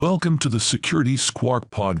Welcome to the Security Squawk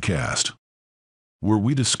Podcast, where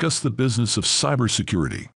we discuss the business of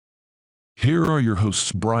cybersecurity. Here are your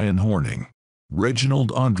hosts Brian Horning,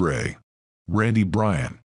 Reginald Andre, Randy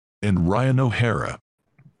Bryan, and Ryan O'Hara.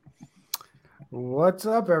 What's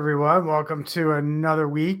up, everyone? Welcome to another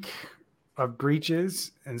week of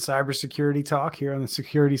breaches and cybersecurity talk here on the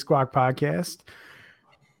Security Squawk Podcast.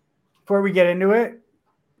 Before we get into it,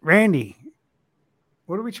 Randy,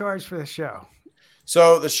 what do we charge for the show?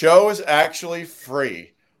 So the show is actually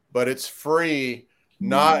free, but it's free,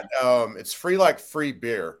 not it's free like free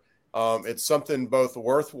beer. It's something both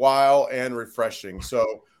worthwhile and refreshing.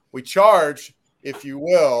 So we charge, if you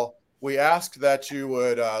will, we ask that you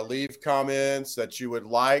would leave comments that you would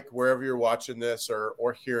like wherever you're watching this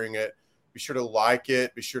or hearing it. Be sure to like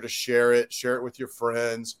it. Be sure to share it with your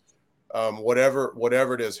friends. Whatever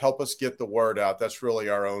it is, help us get the word out. That's really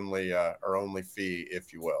our only fee,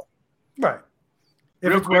 if you will. Right. If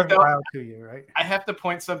Real it's quick, though, worthwhile to you, right? I have to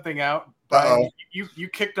point something out. Brian, you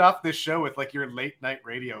kicked off this show with like your late night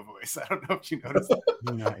radio voice. I don't know if you noticed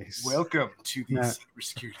that. Nice. Welcome to the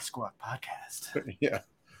Cybersecurity Squad podcast. Yeah.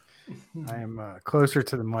 I am closer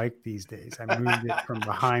to the mic these days. I moved it from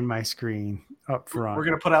behind my screen up front. We're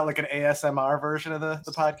going to put out like an ASMR version of the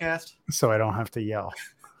podcast. So I don't have to yell.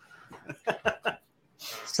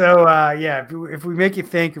 So, if we make you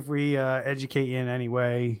think, if we educate you in any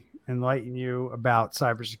way, enlighten you about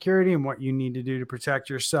cybersecurity and what you need to do to protect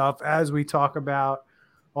yourself as we talk about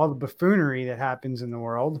all the buffoonery that happens in the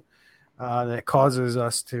world that causes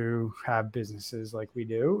us to have businesses like we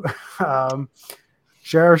do.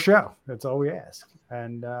 Share our show. That's all we ask.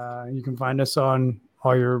 And you can find us on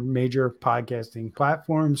all your major podcasting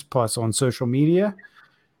platforms, plus on social media.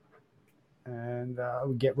 And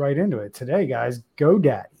we'll get right into it. Today, guys,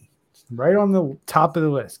 GoDaddy. Right on the top of the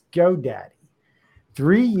list, GoDaddy.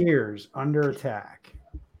 3 years under attack.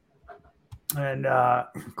 And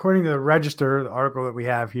according to the Register, the article that we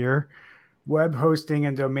have here, web hosting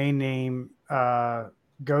and domain name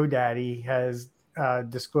GoDaddy has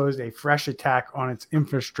disclosed a fresh attack on its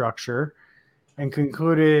infrastructure and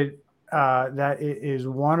concluded that it is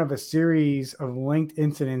one of a series of linked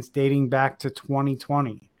incidents dating back to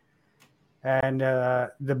 2020. And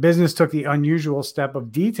the business took the unusual step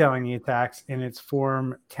of detailing the attacks in its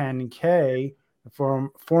Form 10-K, the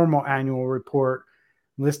formal annual report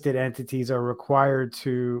listed entities are required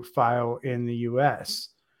to file in the U.S.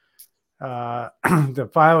 The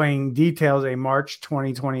filing details a March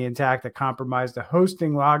 2020 attack that compromised the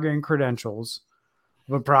hosting login credentials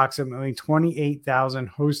of approximately 28,000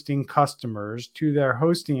 hosting customers to their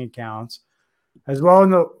hosting accounts, as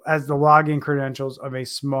well as the login credentials of a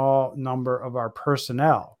small number of our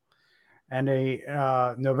personnel, and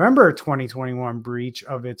a November 2021 breach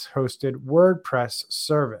of its hosted WordPress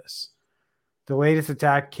service. The latest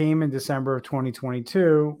attack came in December of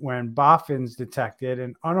 2022 when Boffins detected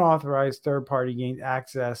an unauthorized third party gained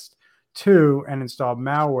access to and installed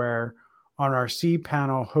malware on our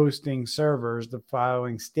cPanel hosting servers. The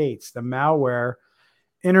following states: the malware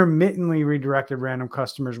intermittently redirected random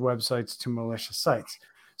customers' websites to malicious sites.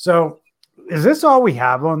 So is this all we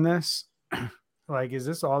have on this? Like, is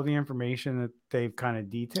this all the information that they've kind of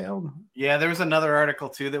detailed? Yeah, there was another article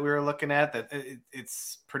too that we were looking at that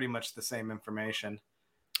it's pretty much the same information.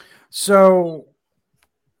 So,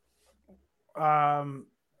 the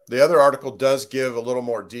other article does give a little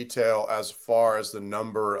more detail as far as the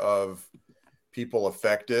number of people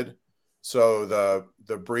affected. So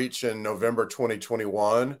the breach in November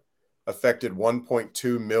 2021 affected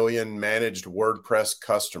 1.2 million managed WordPress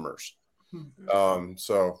customers.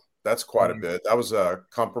 So that's quite a bit. That was a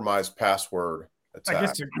compromised password attack. I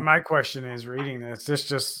guess my question is, reading this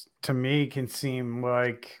just to me can seem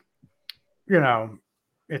like,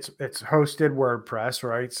 it's hosted WordPress,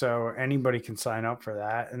 right? So anybody can sign up for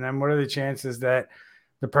that. And then what are the chances that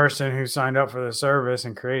the person who signed up for the service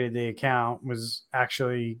and created the account was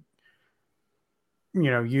actually,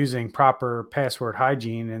 using proper password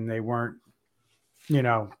hygiene and they weren't,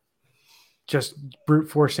 just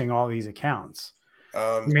brute forcing all these accounts?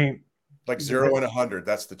 I mean, like 0 and 100.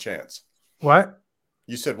 That's the chance. What?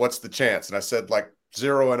 You said, what's the chance? And I said like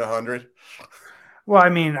 0 and 100. Well, I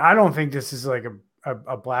mean, I don't think this is like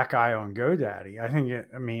a black eye on GoDaddy. I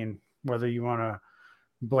think whether you want to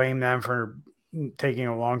blame them for taking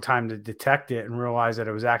a long time to detect it and realize that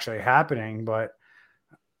it was actually happening, but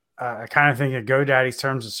I kind of think that GoDaddy's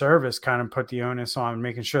terms of service kind of put the onus on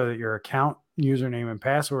making sure that your account username and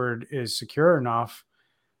password is secure enough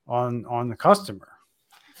on the customer.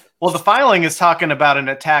 Well, the filing is talking about an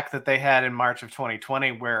attack that they had in March of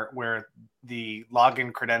 2020 where the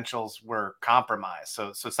login credentials were compromised.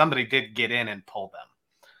 So somebody did get in and pull them.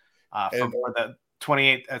 for the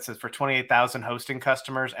 28. It says for 28,000 hosting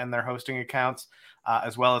customers and their hosting accounts,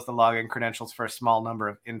 as well as the login credentials for a small number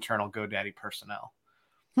of internal GoDaddy personnel.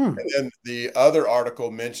 And then the other article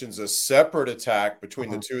mentions a separate attack between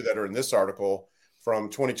the two that are in this article from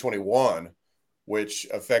 2021, which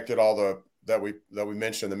affected all that we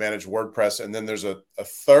mentioned, the managed WordPress. And then there's a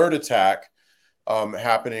third attack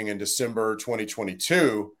happening in December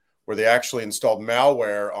 2022, where they actually installed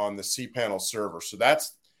malware on the cPanel server. So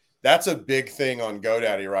that's a big thing on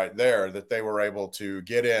GoDaddy right there, that they were able to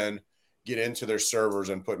get into their servers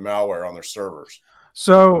and put malware on their servers.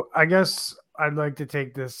 So I guess I'd like to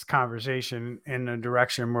take this conversation in a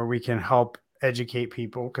direction where we can help educate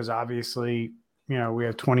people, because obviously, we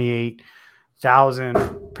have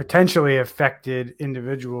 28,000 potentially affected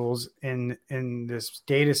individuals in this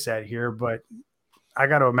data set here, but I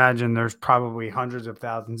got to imagine there's probably hundreds of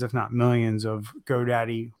thousands, if not millions, of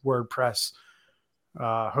GoDaddy WordPress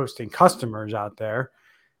hosting customers out there.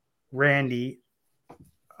 Randy,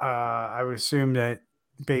 I would assume that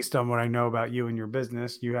based on what I know about you and your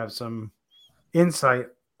business, you have some insight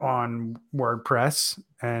on WordPress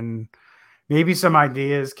and maybe some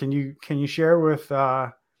ideas. Can you share with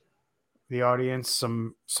the audience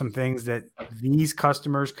some things that these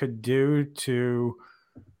customers could do to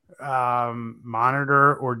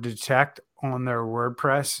monitor or detect on their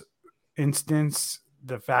WordPress instance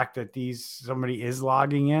the fact that somebody is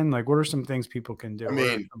logging in? Like, what are some things people can do? I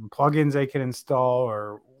mean, some plugins they can install,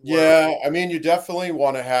 or yeah, I mean, you definitely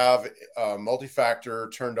want to have multi-factor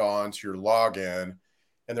turned on to your login,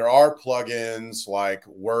 and there are plugins like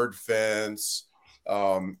WordFence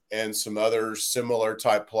and some other similar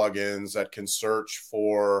type plugins that can search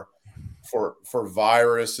for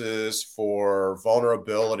viruses, for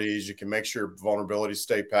vulnerabilities. You can make sure vulnerabilities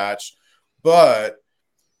stay patched, but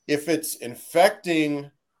if it's infecting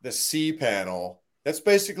the cPanel, that's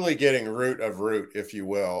basically getting root of root, if you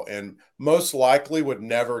will, and most likely would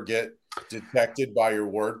never get detected by your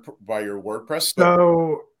WordPress.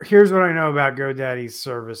 So here's what I know about GoDaddy's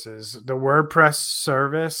services. The WordPress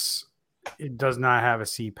service, it does not have a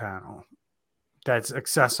cPanel that's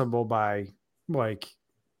accessible by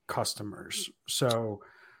customers. So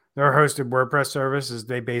their hosted WordPress services,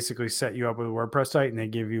 they basically set you up with a WordPress site and they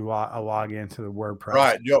give you a login to the WordPress.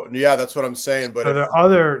 Right. Yeah, that's what I'm saying. But so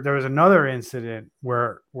there was another incident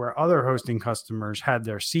where other hosting customers had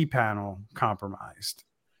their cPanel compromised.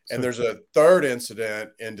 And there's a third incident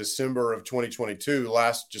in December of 2022,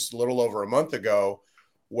 just a little over a month ago,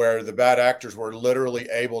 where the bad actors were literally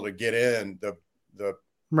able to get in. The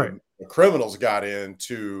criminals got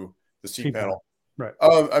into the cPanel. Right.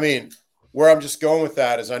 I mean, where I'm just going with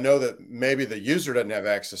that is I know that maybe the user doesn't have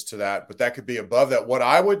access to that, but that could be above that. What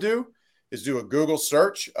I would do is do a Google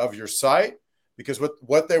search of your site, because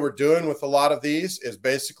what they were doing with a lot of these is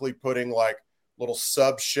basically putting like little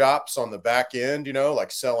sub shops on the back end,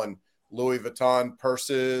 like selling Louis Vuitton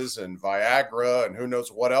purses and Viagra and who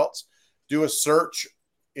knows what else. Do a search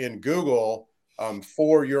in Google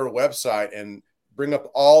for your website and bring up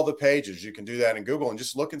all the pages. You can do that in Google and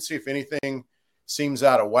just look and see if anything seems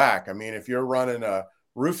out of whack. I mean, if you're running a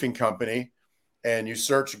roofing company and you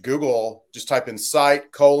search Google, just type in site :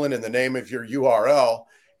 and the name of your URL,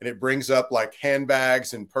 and it brings up like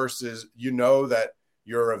handbags and purses, that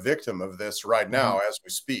you're a victim of this right now as we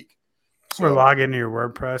speak. Or log into your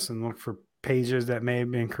WordPress and look for pages that may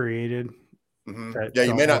have been created. Yeah,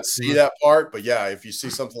 you may not see that part, but yeah, if you see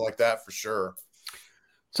something like that, for sure.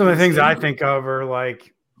 Some of the things I think of are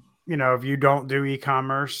like, if you don't do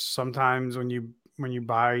e-commerce, sometimes when you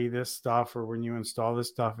buy this stuff or when you install this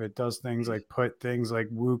stuff, it does things like put things like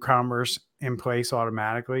WooCommerce in place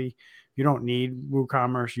automatically. You don't need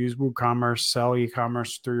WooCommerce. Use WooCommerce, sell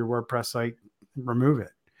e-commerce through your WordPress site, remove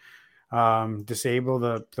it. Disable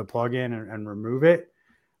the plugin and remove it.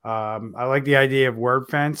 I like the idea of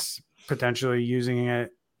WordFence, potentially using a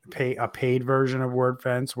paid version of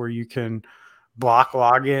WordFence where you can block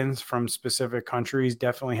logins from specific countries.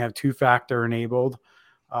 Definitely have two-factor enabled.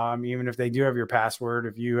 Even if they do have your password,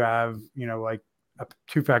 if you have, like a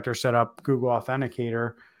two-factor set up Google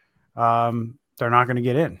Authenticator, they're not going to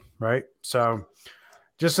get in, right? So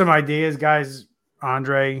just some ideas, guys.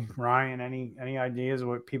 Andre, Ryan, any ideas of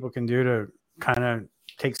what people can do to kind of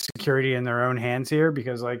take security in their own hands here?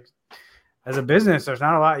 Because as a business, there's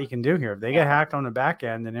not a lot you can do here. If they get hacked on the back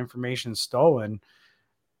end and information stolen,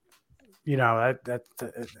 this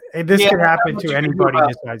could happen to anybody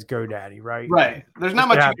besides GoDaddy, right? Right. There's not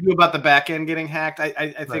much you can do about the back end getting hacked.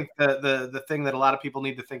 I think the thing that a lot of people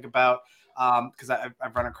need to think about because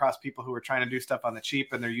I've run across people who are trying to do stuff on the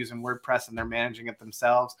cheap and they're using WordPress and they're managing it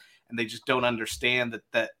themselves, and they just don't understand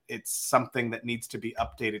that it's something that needs to be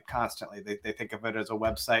updated constantly. They think of it as a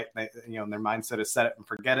website, and their mindset is set it and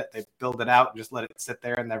forget it. They build it out and just let it sit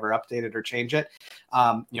there and never update it or change it.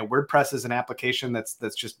 WordPress is an application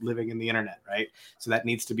that's just living in the internet, right? So that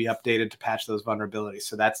needs to be updated to patch those vulnerabilities.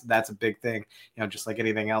 So that's a big thing. Just like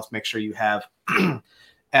anything else, make sure you have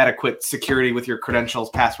adequate security with your credentials,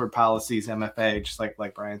 password policies, MFA, just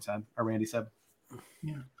like Brian said or Randy said.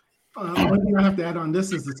 Yeah. One thing I have to add on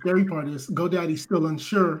this is the scary part is GoDaddy's still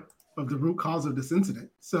unsure of the root cause of this incident.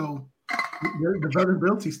 So the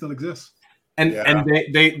vulnerability still exists. And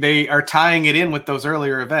they are tying it in with those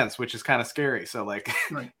earlier events, which is kind of scary. So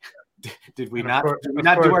right. did we not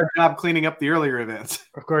do our job cleaning up the earlier events?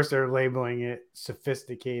 Of course, they're labeling it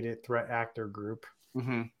sophisticated threat actor group.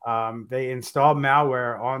 Mm-hmm. They installed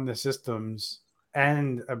malware on the systems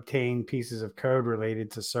and obtained pieces of code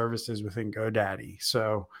related to services within GoDaddy.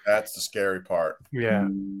 So that's the scary part. Yeah.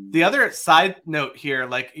 The other side note here,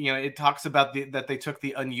 it talks about that they took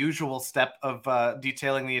the unusual step of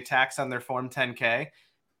detailing the attacks on their Form 10K.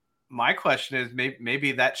 My question is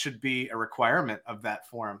maybe that should be a requirement of that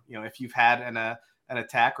form. If you've had an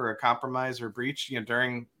attack or a compromise or breach,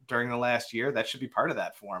 during the last year, that should be part of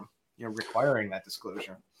that form, requiring that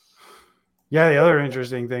disclosure. Yeah, the other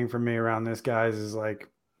interesting thing for me around this, guys, is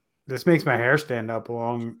this makes my hair stand up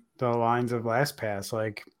along the lines of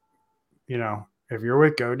LastPass. If you're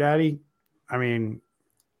with GoDaddy, I mean,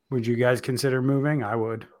 would you guys consider moving? I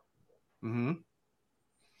would. Mm-hmm.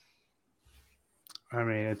 I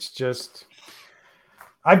mean, it's just,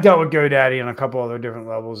 I've dealt with GoDaddy on a couple other different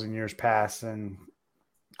levels in years past, and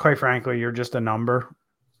quite frankly, you're just a number.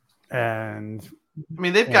 And I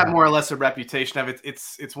mean, they've got more or less a reputation of it.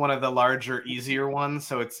 It's one of the larger, easier ones.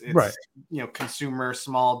 So it's right. Consumer,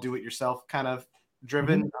 small, do-it-yourself kind of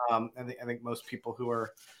driven. Mm-hmm. I think most people who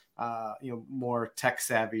are more tech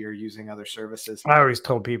savvy are using other services. I always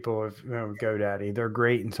told people if GoDaddy, they're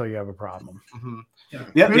great until you have a problem. Mm-hmm.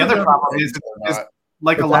 Yeah. The other problem is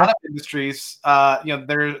like a lot of industries,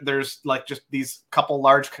 there's just these couple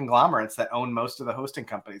large conglomerates that own most of the hosting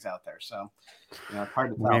companies out there. So, it's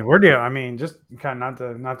hard to tell. I mean, just kind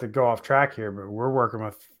of not to go off track here, but we're working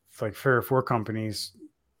with 3 or 4 companies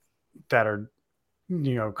that are,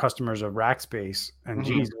 customers of Rackspace, and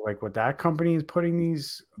Mm-hmm. geez, what that company is putting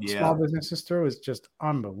these small businesses through is just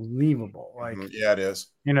unbelievable. Yeah, it is.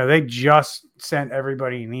 They just sent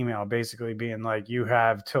everybody an email basically being like, you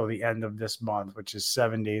have till the end of this month, which is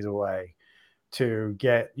 7 days away, to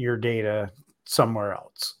get your data somewhere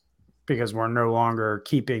else, because we're no longer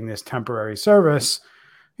keeping this temporary service,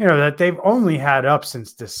 that they've only had up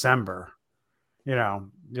since December.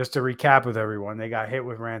 Just to recap with everyone, they got hit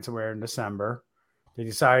with ransomware in December. They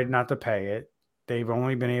decided not to pay it. They've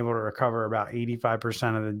only been able to recover about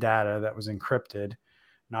 85% of the data that was encrypted.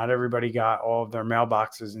 Not everybody got all of their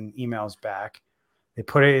mailboxes and emails back. They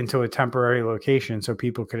put it into a temporary location so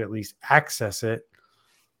people could at least access it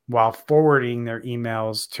while forwarding their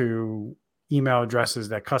emails to email addresses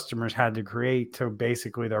that customers had to create to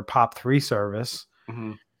basically their POP3 service.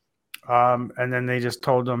 Mm-hmm. And then they just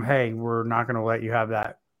told them, hey, we're not going to let you have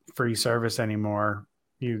that free service anymore.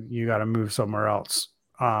 You got to move somewhere else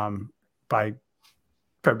by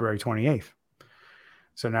February 28th.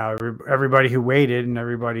 So now everybody who waited and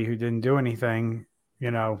everybody who didn't do anything,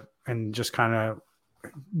 and just kind of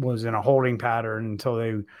was in a holding pattern until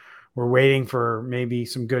they were waiting for maybe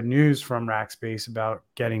some good news from Rackspace about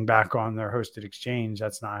getting back on their hosted exchange.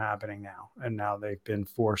 That's not happening now. And now they've been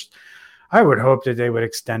forced. I would hope that they would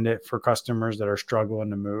extend it for customers that are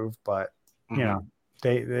struggling to move, but Mm-hmm.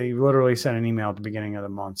 They literally sent an email at the beginning of the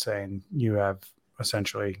month saying you have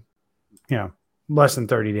essentially, less than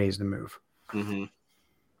 30 days to move. Mm-hmm.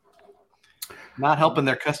 Not helping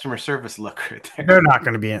their customer service look right there. They're not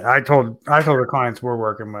going to be in. I told the clients we're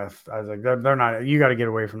working with, I was like, they're not, you got to get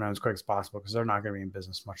away from them as quick as possible because they're not going to be in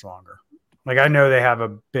business much longer. I know they have a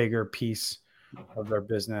bigger piece of their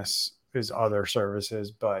business is other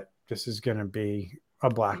services, but this is going to be a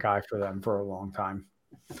black eye for them for a long time.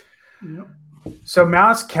 Yep. So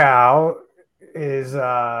Moscow is,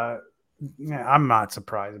 I'm not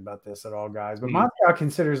surprised about this at all, guys, but Moscow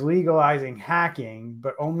considers legalizing hacking,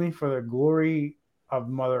 but only for the glory of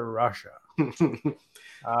Mother Russia.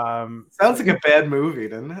 Sounds like a bad movie,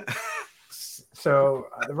 doesn't it? So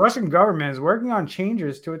the Russian government is working on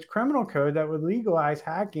changes to its criminal code that would legalize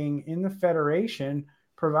hacking in the Federation,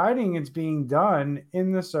 providing it's being done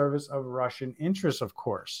in the service of Russian interests, of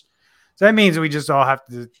course. So that means we just all have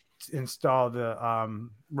to install the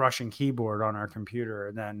Russian keyboard on our computer,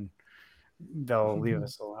 and then they'll leave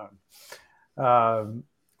us alone.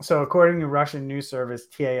 So according to Russian news service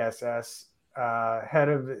TASS, head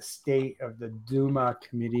of state of the Duma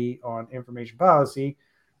Committee on Information Policy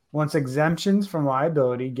wants exemptions from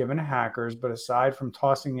liability given to hackers, but aside from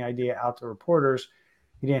tossing the idea out to reporters,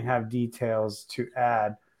 he didn't have details to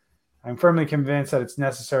add. I'm firmly convinced that it's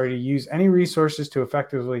necessary to use any resources to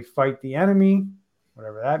effectively fight the enemy,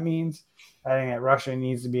 whatever that means, adding that Russia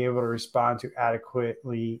needs to be able to respond to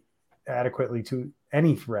adequately to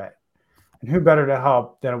any threat. And who better to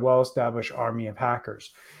help than a well-established army of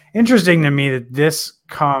hackers? Interesting to me that this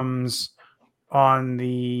comes on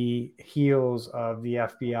the heels of the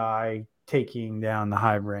FBI taking down the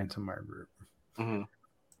Hive ransomware group. Mm-hmm.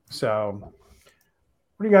 So,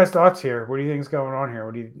 what are you guys' thoughts here? What do you think is going on here?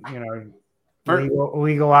 What do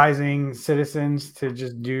legalizing citizens to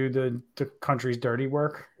just do the country's dirty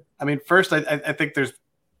work? I mean, first, I think there's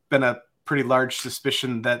been a pretty large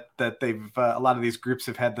suspicion that they've a lot of these groups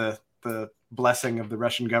have had the blessing of the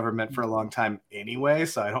Russian government for a long time anyway.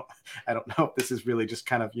 So I don't know if this is really just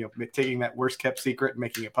kind of, taking that worst kept secret and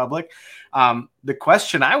making it public. The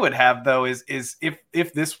question I would have though is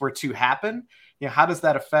if this were to happen, how does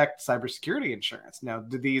that affect cybersecurity insurance? Now,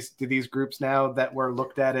 do these groups now that were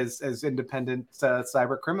looked at as independent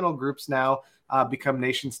cyber criminal groups now become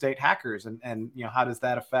nation state hackers? And how does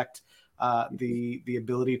that affect the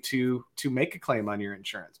ability to make a claim on your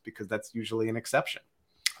insurance? Because that's usually an exception.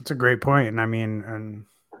 That's a great point. And I mean,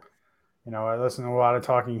 I listen to a lot of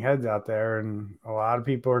talking heads out there, and a lot of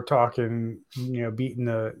people are talking, beating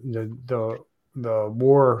the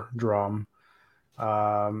war drum.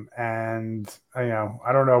 And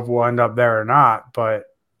I don't know if we'll end up there or not, but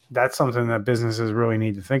that's something that businesses really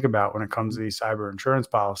need to think about when it comes to these cyber insurance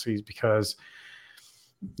policies, because,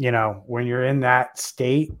 when you're in that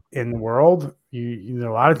state in the world, a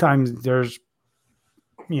lot of times there's,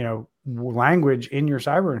 language in your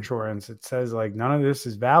cyber insurance. It says like, none of this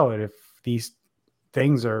is valid if these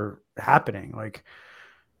things are happening,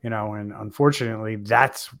 and unfortunately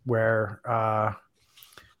that's where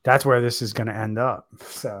this is going to end up.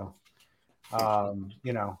 So,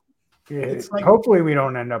 It's like, hopefully we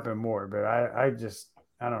don't end up in more, but I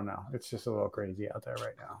don't know. It's just a little crazy out there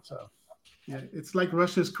right now. So yeah, it's like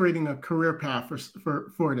Russia's creating a career path for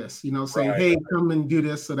this, saying, Right. hey, come and do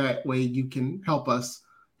this so that way you can help us,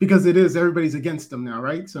 because everybody's against them now,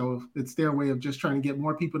 right? So it's their way of just trying to get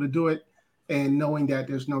more people to do it, and knowing that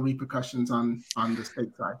there's no repercussions on the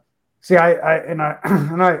state side. see,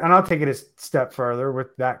 I'll take it a step further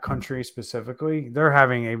with that country specifically. They're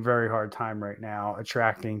having a very hard time right now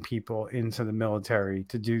attracting people into the military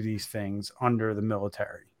to do these things under the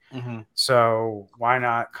military. Mm-hmm. So why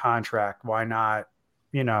not contract? Why not,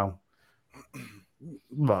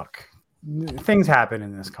 look, things happen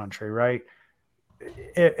in this country, right?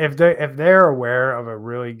 If they're aware of a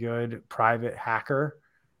really good private hacker,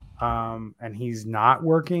 and he's not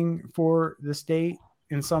working for the state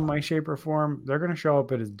in some way, shape, or form, they're going to show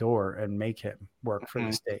up at his door and make him work for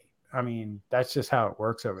the state. I mean, that's just how it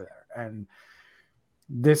works over there. And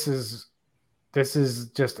this is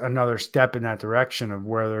just another step in that direction of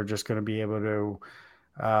where they're just going to be able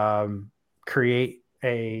to create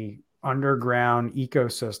a underground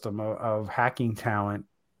ecosystem of hacking talent,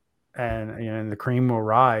 and the cream will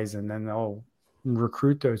rise, and then they'll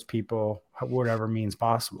recruit those people whatever means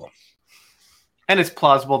possible. And it's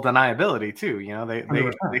plausible deniability too.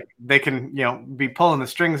 They can be pulling the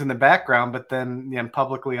strings in the background, but then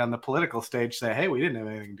publicly on the political stage say, "Hey, we didn't have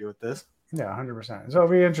anything to do with this." Yeah, 100%. So it'll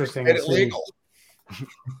be interesting. Made it legal.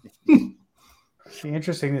 Be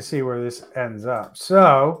interesting to see where this ends up.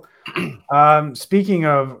 So, speaking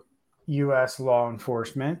of U.S. law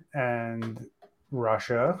enforcement and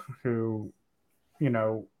Russia, who,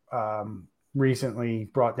 recently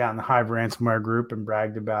brought down the Hive ransomware group and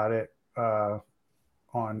bragged about it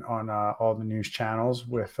on all the news channels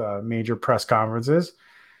with major press conferences.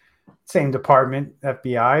 Same department,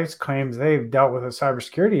 FBI, claims they've dealt with a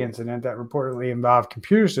cybersecurity incident that reportedly involved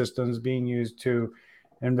computer systems being used to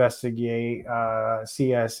investigate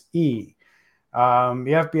CSE.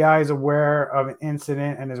 The FBI is aware of an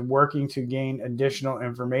incident and is working to gain additional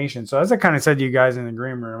information. So as I kind of said to you guys in the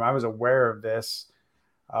green room, I was aware of this.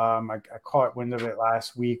 I caught wind of it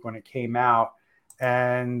last week when it came out.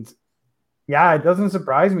 And yeah, it doesn't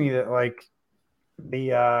surprise me that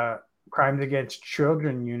the Crimes Against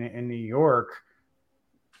Children unit in New York,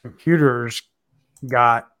 computers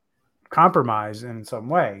got compromised in some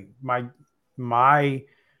way. My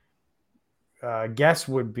guess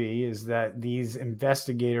would be is that these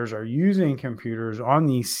investigators are using computers on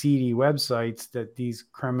these seedy websites that these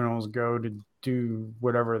criminals go to do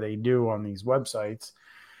whatever they do on these websites.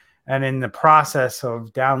 And in the process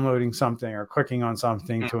of downloading something or clicking on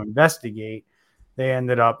something to investigate, they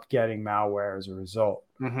ended up getting malware as a result.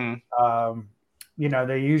 They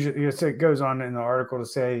usually, it goes on in the article to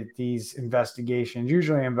say that these investigations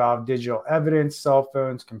usually involve digital evidence, cell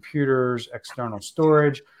phones, computers, external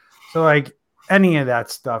storage. So like any of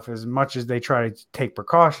that stuff, as much as they try to take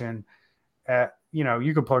precaution,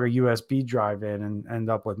 you could plug a USB drive in and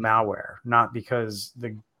end up with malware, not because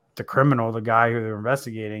the criminal, the guy who they're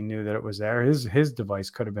investigating, knew that it was there. His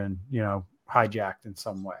device could have been, hijacked in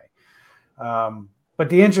some way. But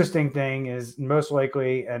the interesting thing is most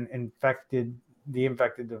likely the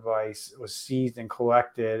infected device was seized and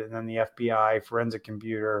collected, and then the FBI forensic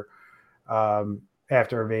computer,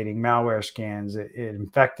 after evading malware scans, it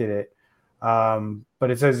infected it. But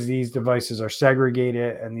it says these devices are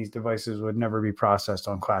segregated, and these devices would never be processed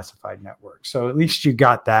on classified networks. So at least you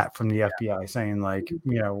got that from the FBI saying, like,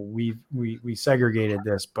 we segregated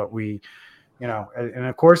this, but we, in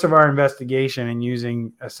the course of our investigation and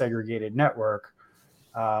using a segregated network,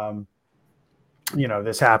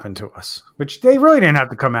 this happened to us, which they really didn't have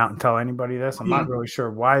to come out and tell anybody this. I'm not really sure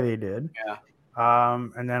why they did. Yeah.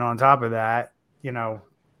 And then on top of that,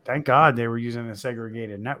 thank God they were using a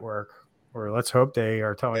segregated network, or let's hope they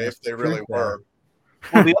are telling us if they really were.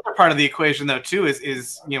 Well, the other part of the equation, though, too,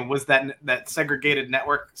 is was that segregated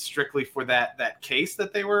network strictly for that case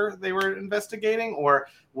that they were investigating, or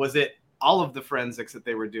was it all of the forensics that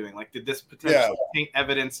they were doing? Like, did this potentially paint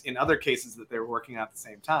evidence in other cases that they were working on at the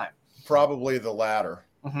same time? Probably the latter.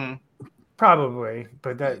 Probably,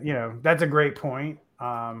 but that that's a great point.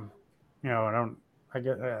 I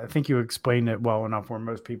think you explained it well enough where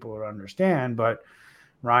most people would understand. But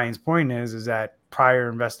Ryan's point is that prior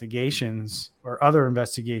investigations or other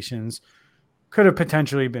investigations could have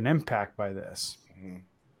potentially been impacted by this.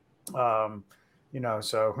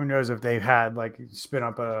 So who knows if they've had spin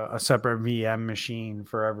up a separate VM machine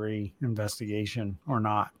for every investigation or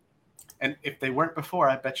not. And if they weren't before,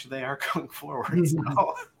 I bet you they are going forward.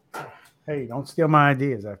 So. Hey, don't steal my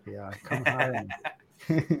ideas, FBI. Come hire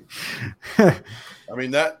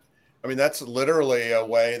me. That's literally a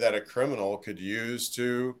way that a criminal could use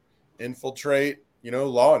to infiltrate,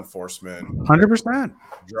 law enforcement. 100%.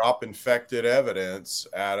 Drop infected evidence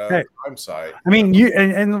at a crime site.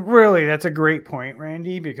 And really, that's a great point,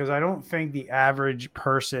 Randy, because I don't think the average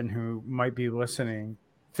person who might be listening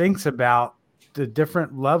thinks about the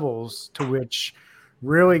different levels to which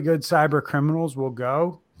really good cyber criminals will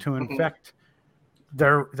go to infect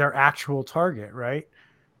their actual target, right?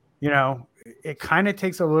 It kind of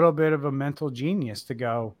takes a little bit of a mental genius to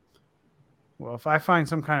go, well, if I find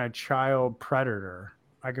some kind of child predator,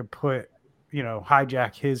 I could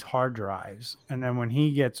hijack his hard drives. And then when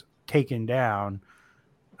he gets taken down,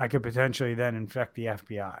 I could potentially then infect the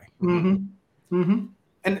FBI.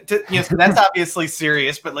 And so that's obviously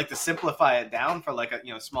serious, but to simplify it down for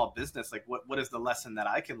a small business, what is the lesson that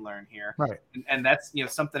I can learn here? Right. And that's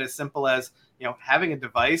something as simple as having a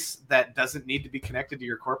device that doesn't need to be connected to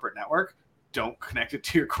your corporate network. Don't connect it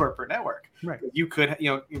to your corporate network. Right. You could,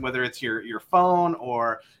 whether it's your phone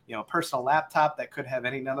or a personal laptop that could have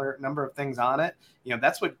any number of things on it.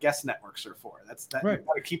 That's what guest networks are for. Right. You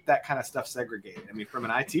got to keep that kind of stuff segregated. From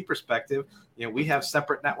an IT perspective, we have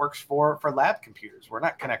separate networks for lab computers. We're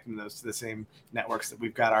not connecting those to the same networks that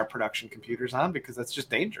we've got our production computers on, because that's just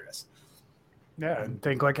dangerous. Yeah, and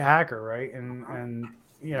think like a hacker, right? And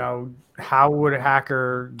how would a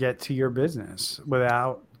hacker get to your business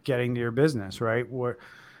without getting to your business, right?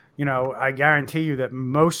 I guarantee you that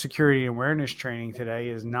most security awareness training today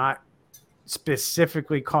is not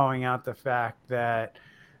specifically calling out the fact that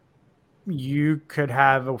you could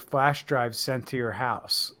have a flash drive sent to your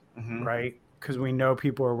house, right? Because we know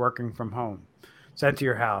people are working from home, sent to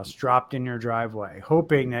your house, dropped in your driveway,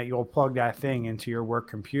 hoping that you'll plug that thing into your work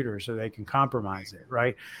computer so they can compromise it,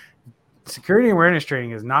 right? Security awareness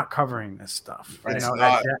training is not covering this stuff,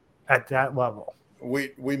 at that level.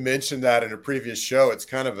 We mentioned that in a previous show. It's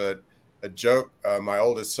kind of a joke. My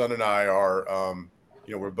oldest son and I are,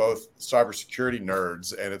 we're both cybersecurity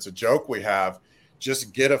nerds, and it's a joke we have.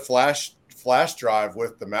 Just get a flash drive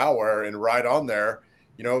with the malware and write on there,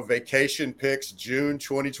 vacation pics June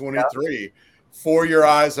 2023 for your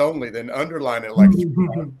eyes only. Then underline it,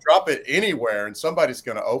 drop it anywhere, and somebody's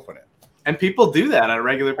going to open it. And people do that on a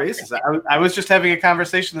regular basis. I was just having a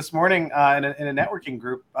conversation this morning in a networking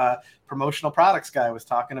group. Promotional products guy was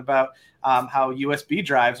talking about how USB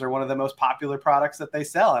drives are one of the most popular products that they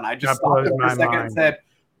sell. And I just stopped for a second and said,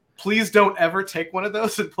 please don't ever take one of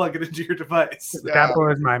those and plug it into your device. That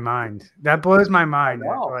blows my mind. That blows my mind.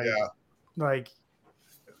 Like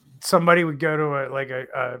somebody would go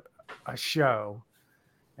to a show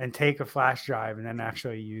and take a flash drive and then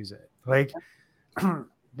actually use it. Like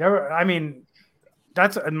I mean,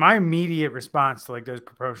 that's my immediate response to like those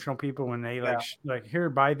promotional people when they like here,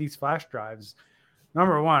 buy these flash drives.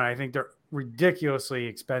 Number one, I think they're ridiculously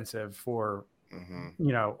expensive for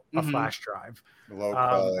a flash drive. Low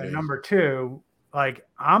quality. And number two, like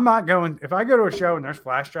I'm not going, if I go to a show and there's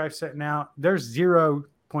flash drives sitting out, there's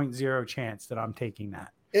 0.0 chance that I'm taking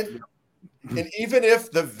that. And even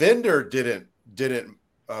if the vendor didn't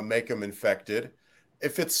make them infected,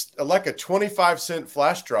 if it's like a 25-cent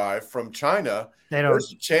flash drive from China,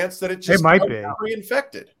 there's a chance that it just might be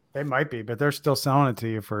reinfected. They might be, but they're still selling it to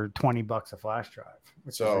you for $20 a flash drive,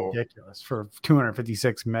 which is ridiculous for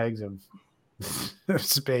 256 megs of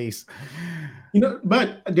space.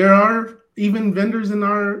 But there are even vendors in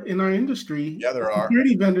our industry. Yeah, there are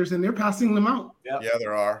security vendors, and they're passing them out. Yeah,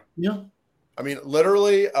 there are. Yeah. I mean,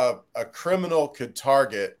 literally, a criminal could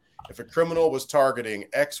target. If a criminal was targeting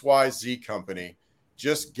XYZ company,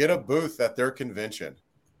 just get a booth at their convention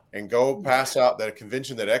and go pass out that a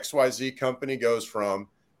convention that XYZ company goes from,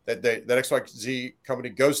 that XYZ company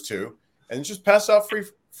goes to, and just pass out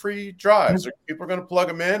free drives. People are going to plug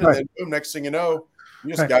them in, and then boom, next thing you know,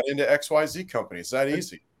 you just got into XYZ company. It's that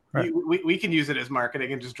easy. Right. We can use it as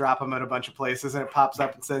marketing and just drop them at a bunch of places, and it pops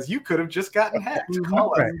up and says, "You could have just gotten hacked.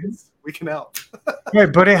 Call us. We can help."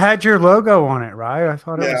 Right, but it had your logo on it, right? I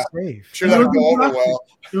thought it was safe. Sure, that would go over well.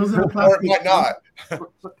 It was or it might not.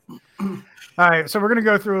 All right, so we're going to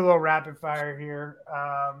go through a little rapid fire here.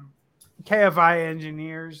 KFI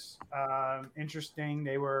engineers, interesting.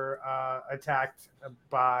 They were attacked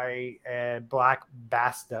by a Black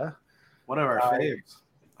Basta. One of our faves.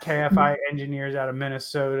 KFI engineers out of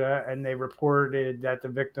Minnesota, and they reported that the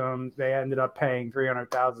victim, they ended up paying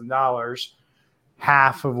 $300,000,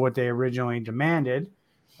 half of what they originally demanded.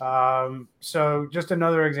 So just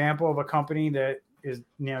another example of a company that is,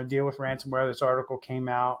 deal with ransomware. This article came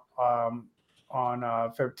out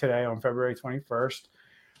today on February 21st.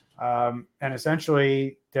 And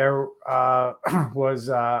essentially there was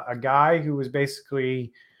a guy who was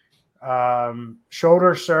basically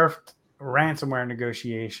shoulder surfed ransomware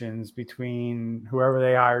negotiations between whoever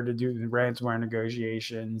they hired to do the ransomware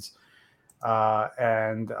negotiations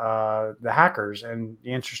and the hackers. And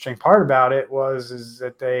the interesting part about it is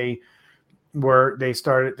that the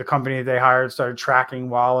company that they hired started tracking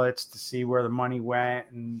wallets to see where the money went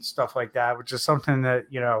and stuff like that, which is something that,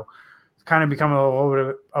 kind of become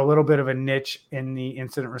a little bit of a niche in the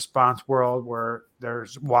incident response world, where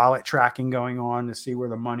there's wallet tracking going on to see where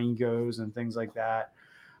the money goes and things like that.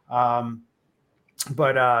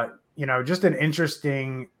 Just an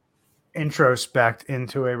interesting introspect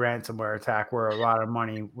into a ransomware attack where a lot of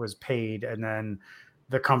money was paid, and then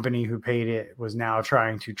the company who paid it was now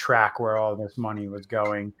trying to track where all this money was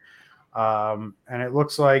going. And it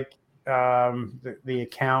looks like the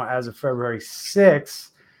account as of February 6th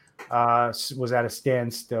was at a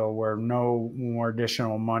standstill where no more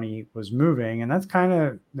additional money was moving. And that's kind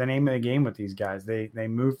of the name of the game with these guys. They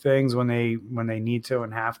move things when they need to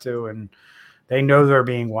and have to, and they know they're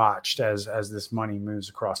being watched as this money moves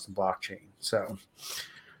across the blockchain. So,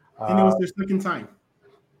 and it was their second time.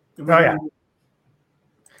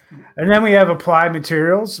 And then we have Applied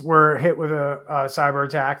Materials. We're hit with a cyber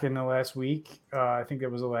attack in the last week. I think it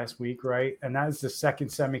was the last week, right? And that is the second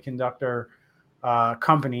semiconductor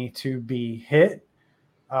company to be hit.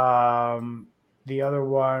 The other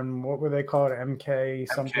one, what were they called? MK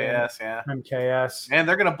something? MKS, yeah. MKS. And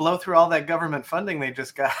they're going to blow through all that government funding they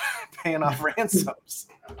just got paying off ransoms.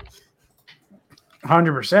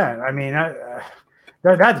 100%. I mean,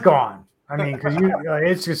 that's gone. I mean, because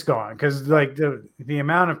it's just gone. Because like the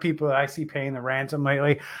amount of people that I see paying the ransom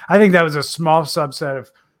lately, I think that was a small subset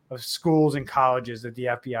of schools and colleges that the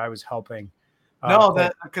FBI was helping.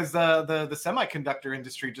 Because the semiconductor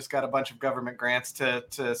industry just got a bunch of government grants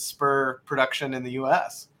to spur production in the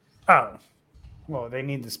U.S. Oh, well, they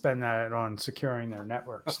need to spend that on securing their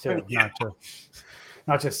networks too,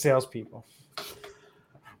 not just salespeople.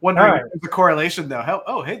 Wondering the correlation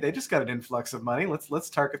though. Hey, they just got an influx of money. Let's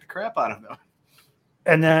target the crap out of them.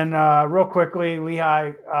 And then real quickly,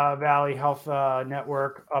 Lehigh Valley Health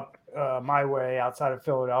Network up my way outside of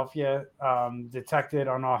Philadelphia detected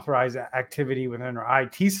unauthorized activity within our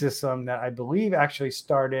IT system that I believe actually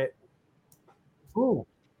started. Ooh,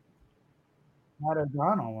 Matt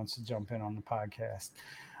O'Donnell wants to jump in on the podcast.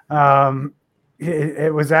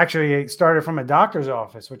 It was actually started from a doctor's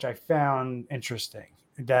office, which I found interesting.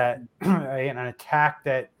 That an attack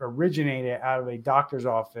that originated out of a doctor's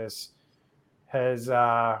office has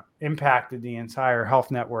impacted the entire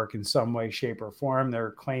health network in some way, shape, or form.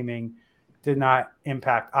 They're claiming did not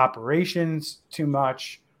impact operations too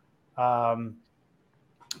much,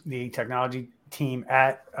 The technology team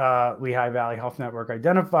at Lehigh Valley Health Network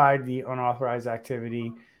identified the unauthorized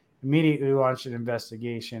activity, immediately launched an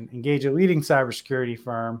investigation, engaged a leading cybersecurity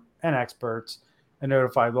firm and experts, and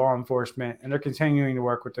notified law enforcement. And they're continuing to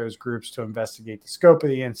work with those groups to investigate the scope of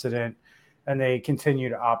the incident, and they continue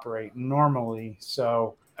to operate normally.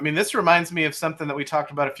 So, I mean, this reminds me of something that we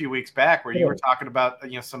talked about a few weeks back, where you were talking about,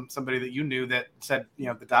 somebody that you knew that said,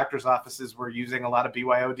 the doctor's offices were using a lot of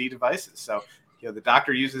BYOD devices. So, the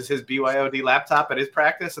doctor uses his BYOD laptop at his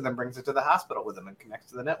practice and then brings it to the hospital with him and connects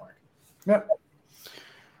to the network. Yep.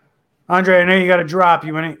 Andre, I know you got to drop.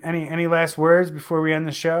 You want any last words before we end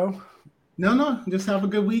the show? No. Just have a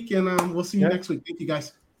good week, and we'll see you next week. Thank you,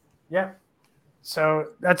 guys. Yeah. So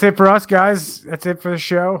that's it for us, guys. That's it for the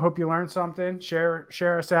show. Hope you learned something. Share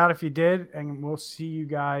us out if you did, and we'll see you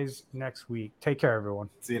guys next week. Take care, everyone.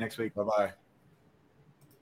 See you next week. Bye-bye.